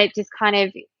and it just kind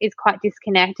of is quite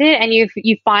disconnected and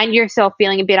you find yourself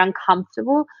feeling a bit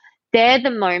uncomfortable. They're the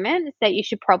moments that you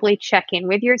should probably check in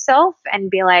with yourself and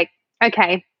be like,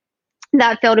 okay,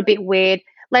 that felt a bit weird.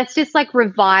 Let's just like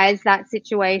revise that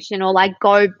situation or like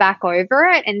go back over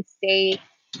it and see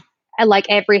like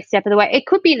every step of the way. It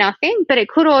could be nothing, but it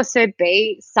could also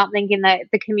be something in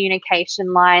the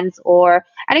communication lines,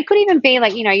 and it could even be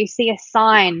like, you know, you see a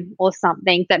sign or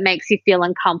something that makes you feel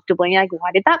uncomfortable and you're like,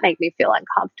 why did that make me feel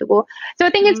uncomfortable? So I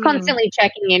think it's constantly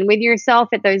checking in with yourself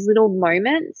at those little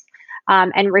moments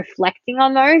and reflecting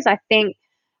on those. I think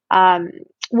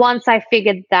once I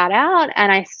figured that out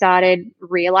and I started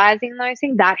realizing those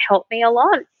things, that helped me a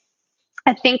lot.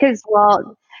 I think as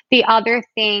well, the other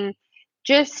thing,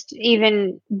 just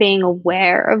even being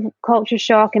aware of culture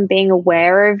shock and being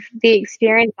aware of the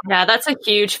experience. Yeah, that's a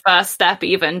huge first step,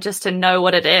 even just to know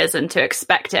what it is and to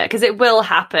expect it, because it will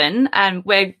happen and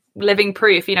we're living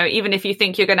proof, you know, even if you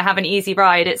think you're going to have an easy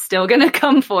ride, it's still going to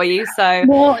come for you. So,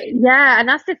 well, yeah. And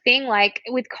that's the thing, like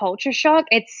with culture shock,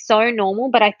 it's so normal.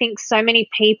 But I think so many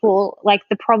people, like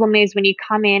the problem is when you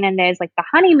come in and there's like the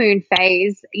honeymoon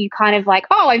phase, you kind of like,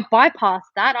 oh, I've bypassed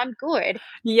that. I'm good.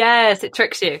 Yes, it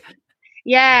tricks you.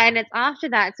 Yeah. And it's after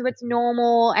that. So it's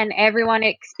normal and everyone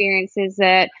experiences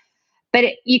it. But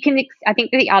I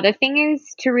think the other thing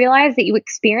is to realize that you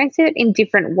experience it in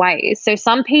different ways. So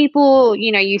some people,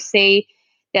 you know, you see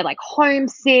they're like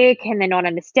homesick and they're not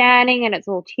understanding and it's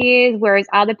all tears, whereas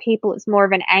other people, it's more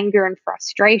of an anger and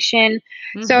frustration.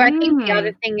 So I think the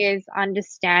other thing is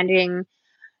understanding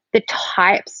the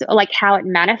types, like how it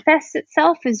manifests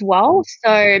itself as well.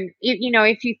 So, you know,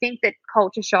 if you think that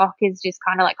culture shock is just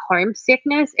kind of like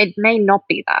homesickness, it may not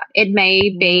be that. It may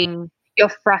be you're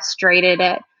frustrated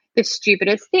at the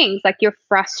stupidest things, like you're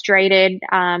frustrated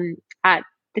at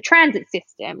the transit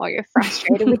system, or you're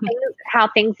frustrated with how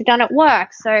things are done at work.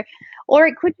 So, or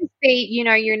it could just be, you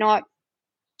know,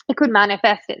 it could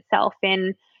manifest itself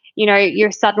in, you know,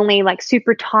 you're suddenly like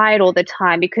super tired all the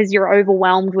time because you're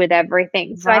overwhelmed with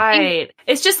everything. So right. I think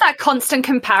it's just that constant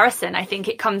comparison. I think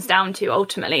it comes down to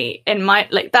ultimately in my,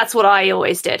 like, that's what I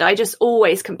always did. I just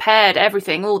always compared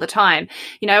everything all the time.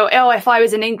 You know, oh, if I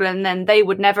was in England, then they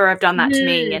would never have done that to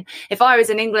me. And if I was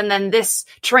in England, then this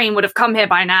train would have come here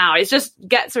by now. It just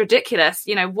gets ridiculous.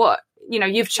 You know,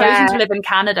 you've chosen to live in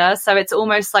Canada. So it's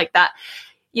almost like that,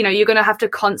 you know, you're going to have to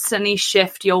constantly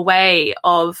shift your way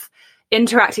of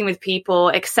interacting with people,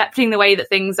 accepting the way that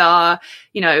things are,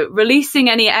 you know, releasing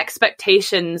any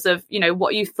expectations of, you know,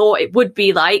 what you thought it would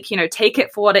be like, you know, take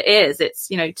it for what it is.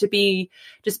 It's, you know, to be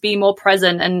more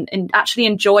present and actually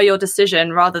enjoy your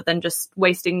decision rather than just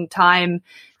wasting time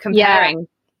comparing.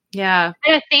 Yeah.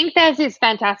 And I think there's this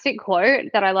fantastic quote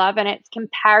that I love, and it's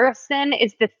comparison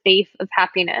is the thief of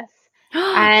happiness.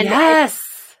 And yes.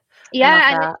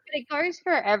 Yeah, and it goes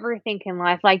for everything in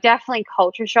life, like definitely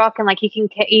culture shock, and like you can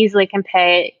easily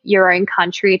compare your own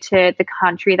country to the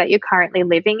country that you're currently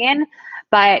living in,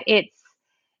 but it's,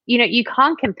 you know, you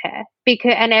can't compare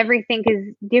and everything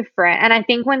is different. And I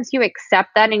think once you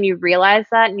accept that and you realize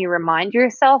that and you remind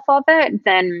yourself of it,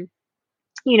 then,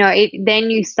 you know, then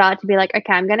you start to be like,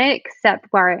 okay, I'm going to accept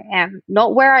where I am,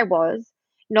 not where I was,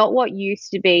 not what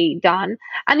used to be done.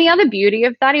 And the other beauty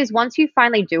of that is once you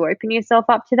finally do open yourself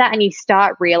up to that and you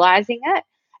start realizing it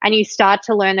and you start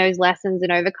to learn those lessons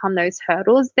and overcome those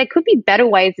hurdles, there could be better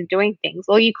ways of doing things,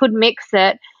 or you could mix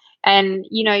it. And,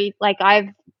 you know, like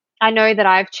I know that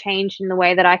I've changed in the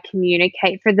way that I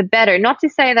communicate for the better. Not to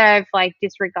say that I've like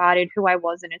disregarded who I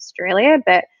was in Australia,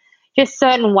 but just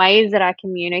certain ways that I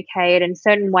communicate and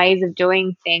certain ways of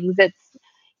doing things. It's,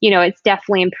 you know, it's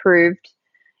definitely improved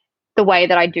the way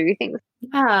that I do things.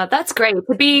 Ah, that's great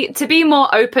to be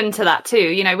more open to that too.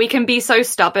 You know, we can be so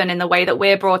stubborn in the way that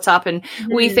we're brought up, and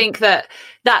we think that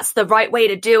that's the right way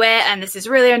to do it, and this is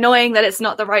really annoying that it's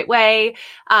not the right way.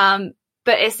 But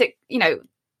it's, you know,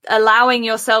 allowing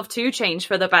yourself to change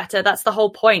for the better. That's the whole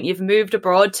point. You've moved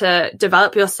abroad to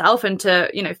develop yourself and to,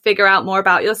 you know, figure out more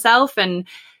about yourself and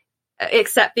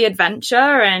accept the adventure,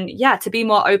 and to be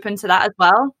more open to that as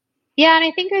well. Yeah, and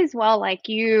I think as well,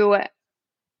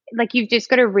 you've just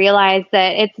got to realize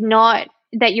that it's not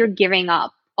that you're giving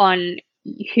up on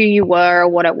who you were or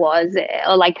what it was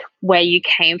or like where you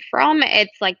came from.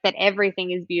 It's like that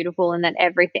everything is beautiful and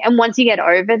and once you get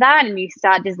over that and you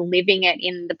start just living it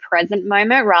in the present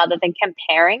moment rather than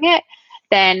comparing it,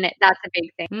 then that's a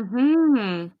big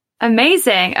thing.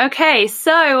 Amazing. Okay,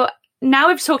 so now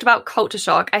we've talked about culture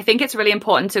shock, I think it's really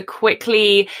important to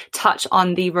quickly touch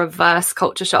on the reverse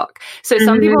culture shock. So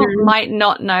some people might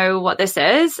not know what this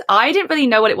is. I didn't really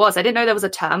know what it was. I didn't know there was a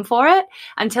term for it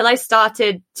until I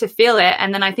started to feel it.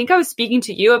 And then I think I was speaking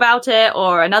to you about it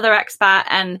or another expat.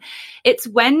 And it's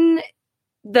when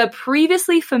the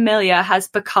previously familiar has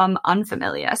become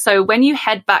unfamiliar. So when you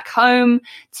head back home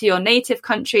to your native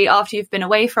country after you've been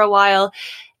away for a while,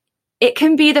 it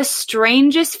can be the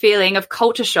strangest feeling of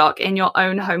culture shock in your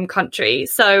own home country.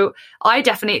 So I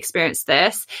definitely experienced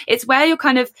this. It's where you're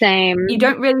kind of, you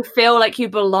don't really feel like you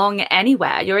belong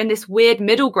anywhere. You're in this weird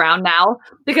middle ground now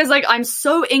because like I'm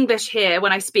so English here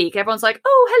when I speak. Everyone's like,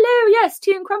 oh, hello, yes,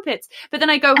 tea and crumpets. But then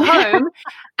I go home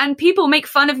and people make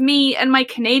fun of me and my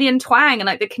Canadian twang and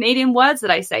like the Canadian words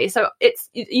that I say. So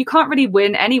you can't really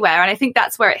win anywhere. And I think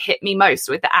that's where it hit me most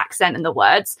with the accent and the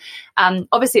words.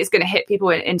 Obviously, it's going to hit people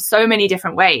in so many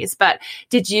different ways. But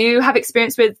did you have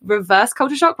experience with reverse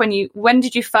culture shock when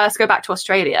did you first go back to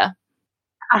Australia?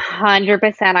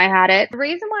 100% I had it. The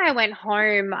reason why I went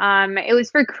home, it was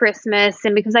for Christmas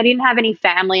and because I didn't have any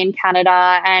family in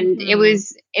Canada, and it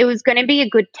was going to be a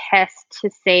good test to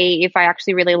see if I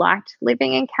actually really liked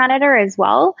living in Canada as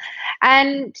well.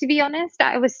 And to be honest,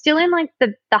 I was still in like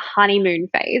the honeymoon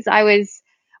phase. I was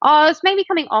maybe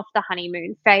coming off the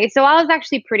honeymoon phase. So I was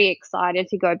actually pretty excited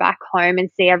to go back home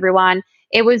and see everyone.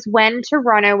 It was when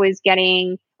Toronto was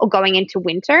going into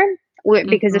winter,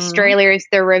 because Australia is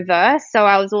the reverse. So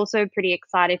I was also pretty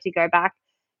excited to go back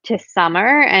to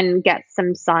summer and get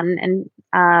some sun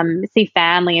and see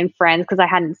family and friends, because I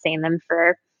hadn't seen them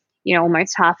for,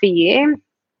 almost half a year.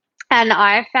 And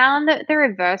I found that the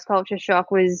reverse culture shock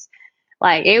was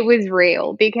like, it was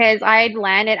real, because I had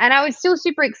landed and I was still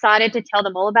super excited to tell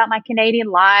them all about my Canadian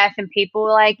life, and people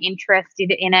were like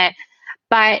interested in it.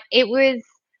 But it was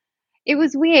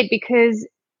weird because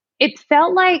it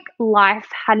felt like life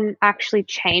hadn't actually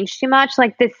changed too much.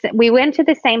 Like this, we went to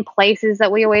the same places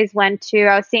that we always went to.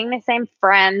 I was seeing the same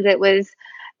friends. It was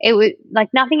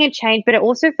like nothing had changed, but it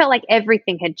also felt like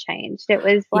everything had changed. It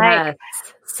was like,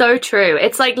 yes, so true.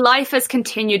 It's like life has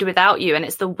continued without you. And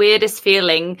it's the weirdest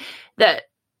feeling that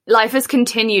life has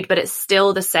continued, but it's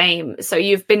still the same. So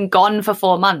you've been gone for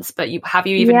 4 months, but have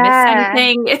you even missed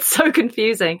anything? It's so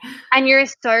confusing. And you're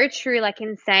so true, like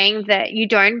in saying that you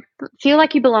don't feel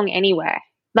like you belong anywhere.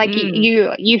 Like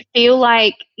you feel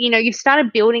like, you've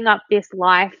started building up this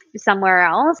life somewhere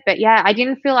else. But yeah, I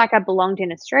didn't feel like I belonged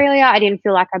in Australia. I didn't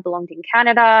feel like I belonged in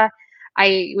Canada.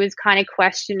 I was kind of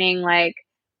questioning like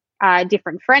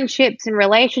different friendships and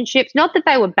relationships. Not that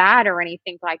they were bad or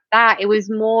anything like that. It was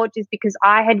more just because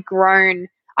I had grown.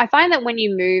 I find that when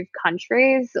you move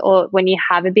countries or when you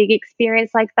have a big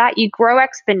experience like that, you grow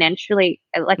exponentially,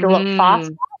 like a lot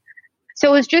faster. So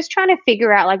it was just trying to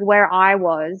figure out like where I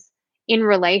was in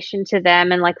relation to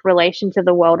them and like relation to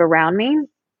the world around me.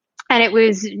 And it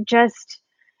was just,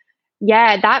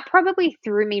 that probably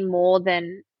threw me more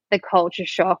than the culture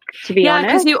shock, to be honest.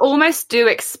 Yeah, because you almost do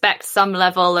expect some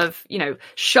level of,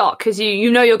 shock, because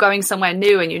you know you're going somewhere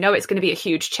new and you know it's going to be a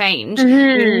huge change.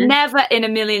 You never in a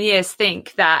million years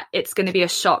think that it's going to be a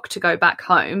shock to go back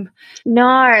home.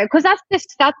 No, because that's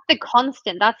the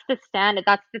constant, that's the standard,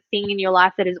 that's the thing in your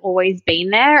life that has always been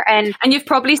there. And you've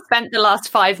probably spent the last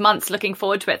 5 months looking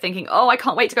forward to it, thinking, oh, I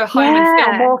can't wait to go home and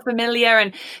feel more familiar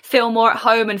and feel more at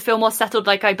home and feel more settled,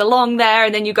 like I belong there.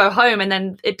 And then you go home and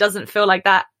then it doesn't feel like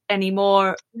that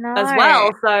anymore as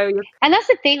well. So, and that's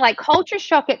the thing, like culture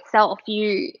shock itself,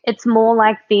 it's more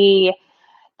like the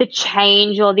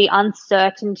change or the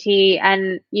uncertainty,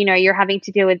 and you're having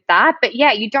to deal with that. But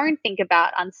yeah, you don't think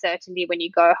about uncertainty when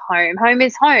you go home. Home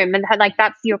is home, and like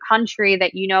that's your country,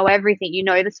 that everything,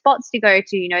 the spots to go to,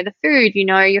 the food,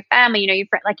 your family, your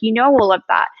friend, like all of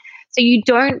that. So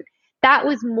that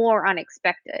was more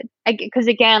unexpected, because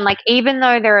again, like even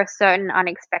though there are certain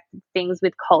unexpected things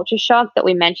with culture shock that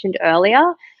we mentioned earlier,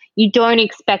 you don't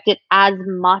expect it as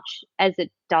much as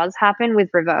it does happen with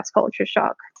reverse culture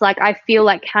shock. It's like I feel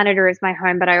like Canada is my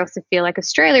home, but I also feel like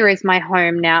Australia is my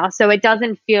home now. So it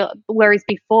doesn't feel, whereas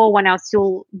before when I was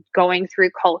still going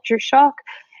through culture shock,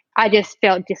 I just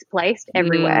felt displaced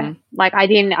everywhere. Like I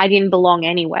didn't belong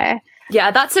anywhere.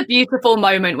 Yeah, that's a beautiful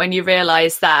moment when you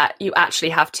realize that you actually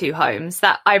have two homes.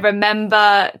 That I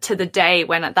remember to the day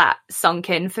when that sunk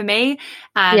in for me.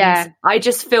 And I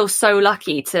just feel so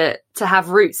lucky to have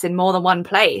roots in more than one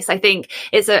place. I think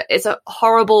it's a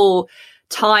horrible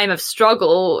time of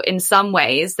struggle in some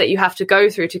ways that you have to go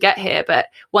through to get here. But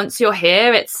once you're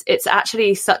here, it's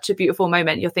actually such a beautiful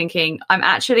moment. You're thinking, I'm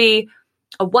actually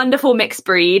a wonderful mixed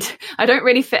breed. I don't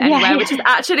really fit anywhere, which is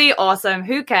actually awesome.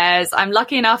 Who cares? I'm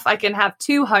lucky enough I can have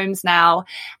two homes now.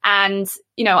 And,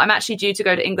 I'm actually due to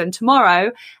go to England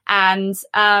tomorrow. And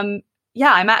I'm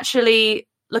actually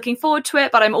looking forward to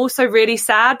it. But I'm also really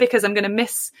sad because I'm going to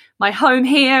miss my home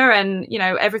here and,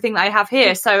 everything that I have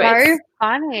here. So it's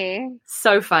funny.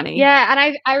 So funny. Yeah.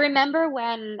 And I remember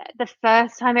when the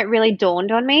first time it really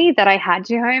dawned on me that I had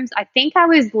two homes, I think I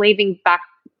was leaving back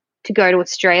to go to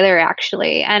Australia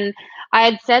actually. And I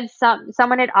had said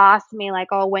someone had asked me like,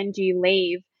 oh, when do you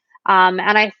leave? And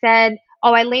I said,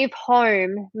 oh, I leave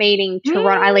home meeting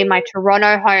Toronto. I leave my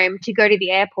Toronto home to go to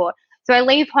the airport. So I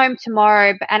leave home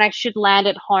tomorrow and I should land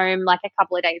at home like a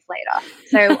couple of days later.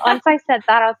 So once I said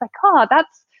that, I was like, oh,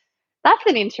 that's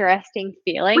an interesting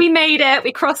feeling. We made it.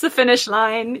 We crossed the finish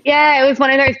line. Yeah, it was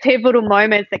one of those pivotal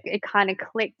moments that it kind of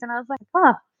clicked. And I was like,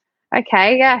 oh,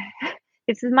 okay, yeah.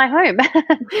 This is my home.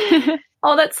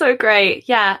 Oh, that's so great.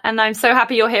 Yeah. And I'm so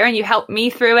happy you're here and you helped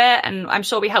me through it. And I'm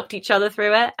sure we helped each other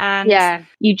through it. And yeah,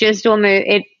 you just almost,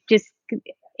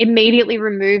 it immediately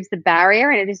removes the barrier,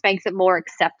 and it just makes it more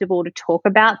acceptable to talk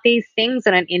about these things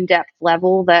on an in-depth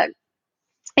level, that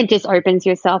it just opens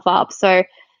yourself up. So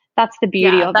that's the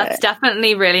beauty of it. That's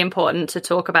definitely really important to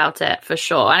talk about it, for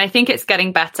sure. And I think it's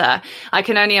getting better. I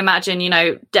can only imagine,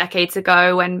 decades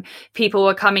ago when people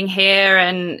were coming here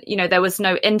and, there was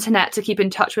no internet to keep in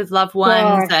touch with loved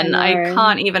ones, and I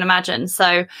can't even imagine.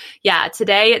 So yeah,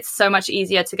 today it's so much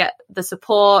easier to get the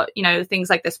support, things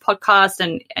like this podcast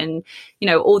and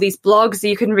all these blogs that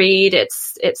you can read.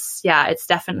 It's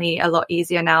definitely a lot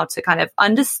easier now to kind of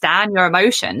understand your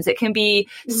emotions. It can be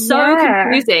so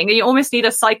confusing. You almost need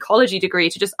a psychology degree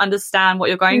to just understand what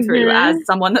you're going through as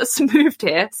someone that's moved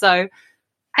here. So,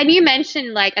 and you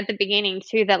mentioned like at the beginning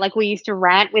too that like we used to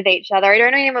rant with each other. I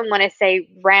don't even want to say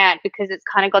rant because it's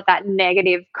kind of got that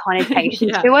negative connotation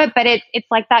to it, but it's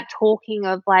like that talking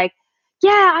of like,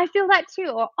 yeah, I feel that too,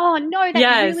 or oh no,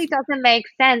 that really doesn't make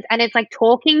sense. And it's like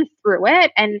talking through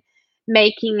it and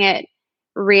making it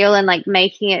real and like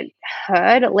making it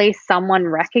heard. At least someone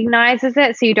recognizes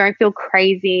it, so you don't feel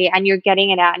crazy and you're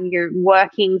getting it out and you're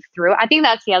working through it. I think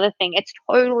that's the other thing. It's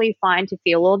totally fine to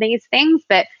feel all these things,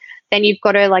 but then you've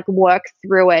got to like work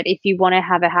through it if you want to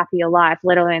have a happier life,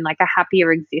 let alone like a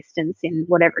happier existence in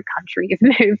whatever country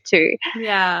you've moved to.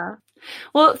 Yeah.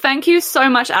 Well, thank you so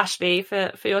much,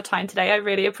 Ashleigh, for your time today. I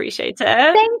really appreciate it.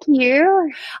 Thank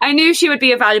you. I knew she would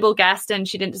be a valuable guest and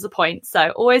she didn't disappoint. So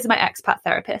always my expat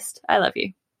therapist. I love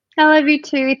you. I love you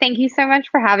too. Thank you so much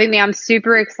for having me. I'm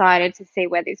super excited to see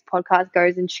where this podcast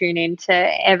goes and tune into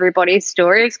everybody's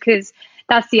stories, because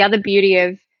that's the other beauty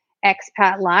of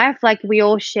expat life. Like we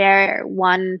all share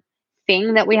one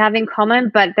thing that we have in common,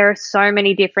 but there are so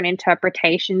many different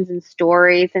interpretations and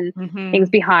stories and things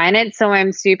behind it. So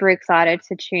I'm super excited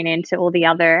to tune into all the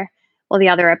other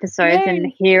episodes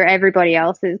and hear everybody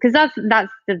else's, because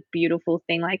that's the beautiful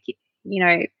thing, like,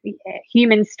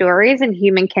 human stories and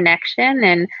human connection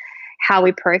and how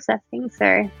we process things.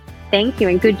 So thank you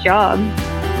and good job.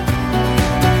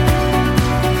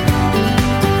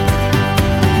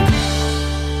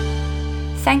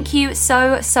 Thank you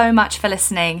so much for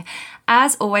listening.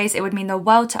 As always, it would mean the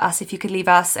world to us if you could leave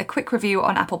us a quick review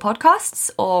on Apple Podcasts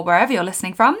or wherever you're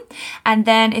listening from. And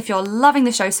then if you're loving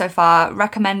the show so far,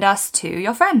 recommend us to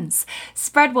your friends.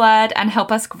 Spread word and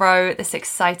help us grow this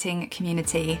exciting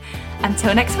community.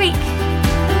 Until next week.